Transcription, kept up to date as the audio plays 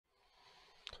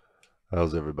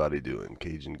How's everybody doing?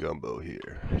 Cajun Gumbo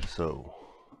here. So,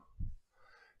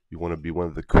 you want to be one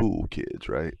of the cool kids,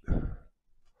 right?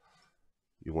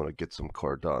 You want to get some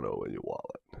Cardano in your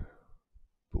wallet.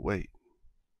 But wait,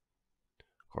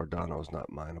 Cardano's not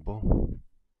mineable.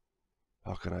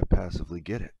 How can I passively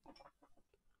get it?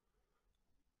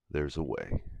 There's a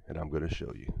way, and I'm going to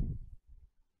show you.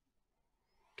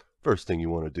 First thing you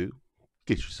want to do,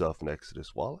 get yourself an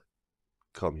Exodus wallet.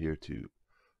 Come here to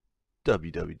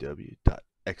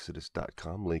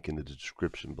www.exodus.com, link in the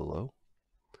description below.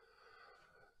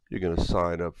 You're going to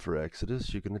sign up for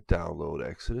Exodus. You're going to download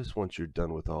Exodus. Once you're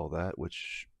done with all that,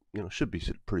 which should be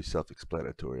pretty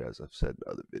self-explanatory, as I've said in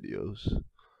other videos, you're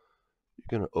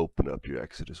going to open up your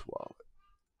Exodus wallet.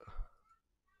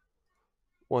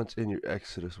 Once in your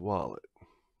Exodus wallet,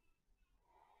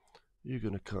 you're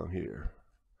going to come here.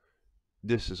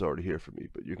 This is already here for me,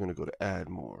 but you're going to go to Add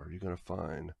More. You're going to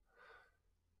find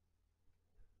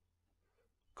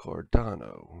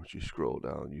Cardano. Once you scroll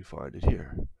down, you find it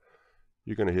here.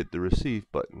 You're going to hit the Receive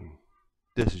button.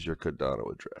 This is your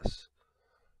Cardano address.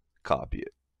 Copy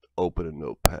it. Open a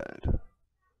notepad.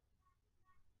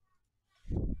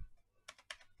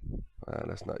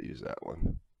 Let's not use that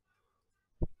one.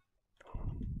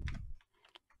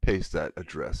 Paste that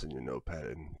address in your notepad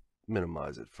and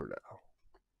minimize it for now.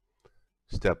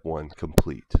 Step 1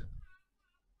 complete.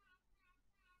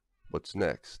 What's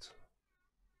next?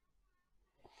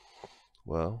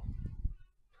 Well,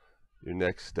 your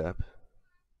next step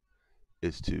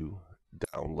is to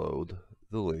download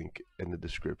the link in the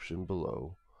description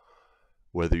below.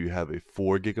 Whether you have a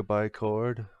 4 GB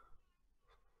card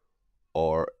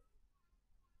or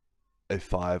a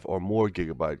 5 or more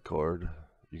gigabyte card,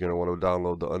 you're going to want to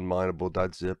download the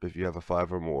unmineable.zip if you have a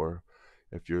 5 or more.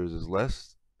 If yours is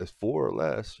less, is 4 or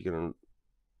less, you're going to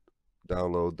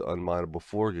download the unmineable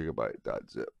 4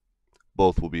 GB.zip.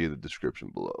 Both will be in the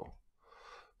description below.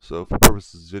 So for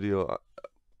purposes of this video,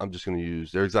 I'm just going to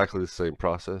use, they're exactly the same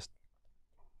process.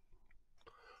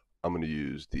 I'm going to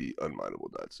use the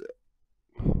unmineable.zip.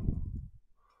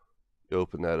 You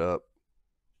open that up.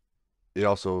 It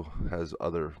also has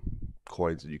other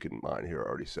coins that you can mine here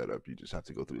already set up. You just have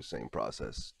to go through the same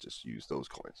process. Just use those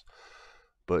coins.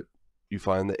 But you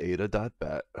find the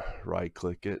ADA.bat, right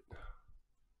click it.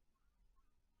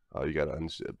 Oh, you gotta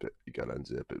unzip it. You gotta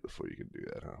unzip it before you can do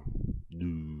that, huh?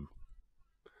 Do.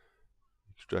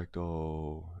 Extract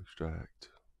all. Extract.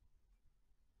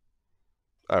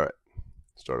 Alright.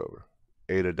 Start over.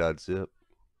 ADA.zip.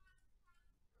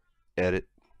 Edit.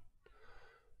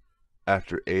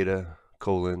 After ADA,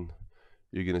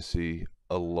 you're gonna see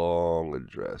a long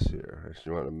address here. So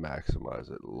you want to maximize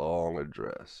it. Long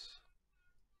address.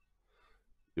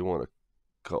 You want to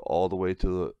go all the way to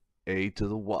the A to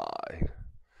the Y,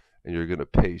 and you're going to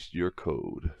paste your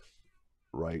code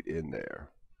right in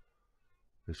there.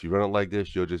 If you run it like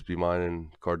this, you'll just be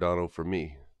mining Cardano for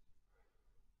me.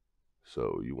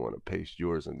 So you want to paste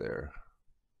yours in there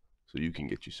so you can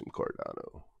get you some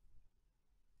Cardano.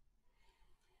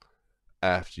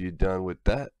 After you're done with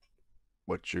that,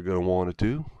 what you're going to want to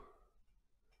do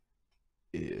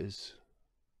is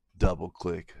double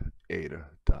click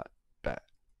ADA.bat.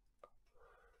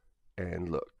 And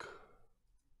look,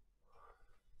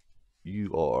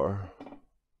 you are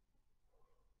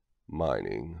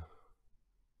mining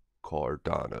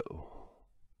Cardano.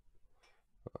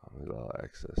 There's a lot of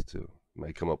access to. You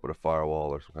may come up with a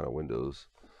firewall or some kind of Windows.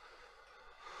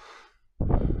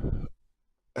 And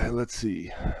let's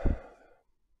see.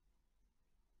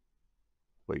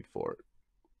 Wait for it.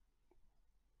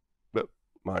 Yep,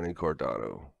 mining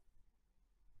Cardano.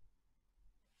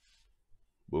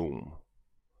 Boom.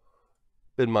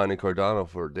 Been mining Cardano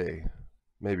for a day,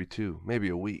 maybe 2, maybe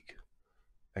a week.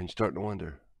 And you're starting to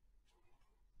wonder,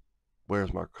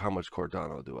 how much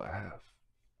Cardano do I have?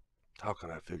 How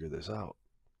can I figure this out?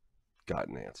 Got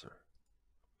an answer.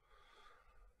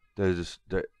 In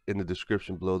the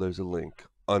description below, there's a link,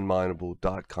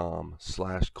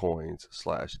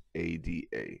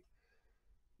 unmineable.com/coins/ADA.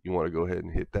 You want to go ahead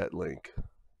and hit that link.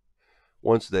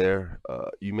 Once there,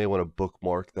 you may want to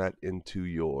bookmark that into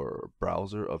your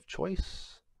browser of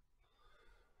choice.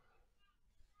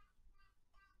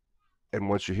 And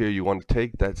once you're here, you want to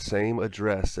take that same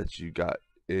address that you got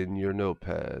in your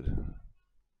notepad.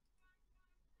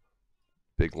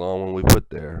 Big long one we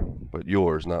put there, but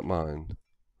yours, not mine.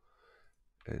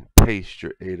 And paste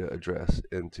your ADA address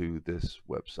into this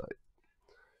website.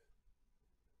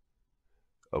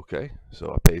 Okay,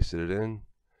 so I pasted it in.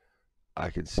 I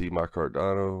can see my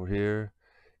Cardano here,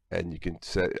 and you can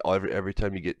set every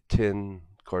time you get 10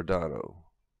 Cardano,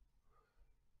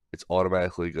 it's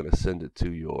automatically going to send it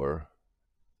to your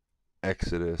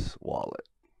Exodus wallet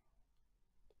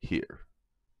here.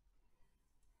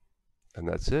 And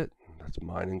that's it. That's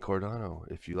Mine Cardano.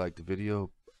 If you liked the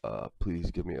video,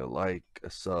 please give me a like, a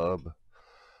sub.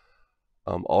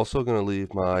 I'm also going to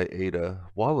leave my ADA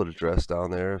wallet address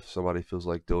down there. If somebody feels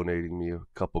like donating me a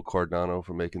couple Cardano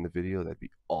for making the video, that'd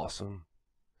be awesome.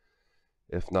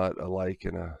 If not, a like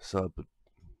and a sub would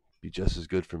be just as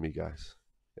good for me, guys.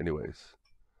 Anyways,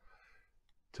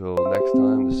 till next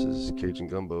time, this is Cajun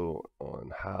Gumbo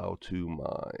on how to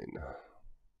mine.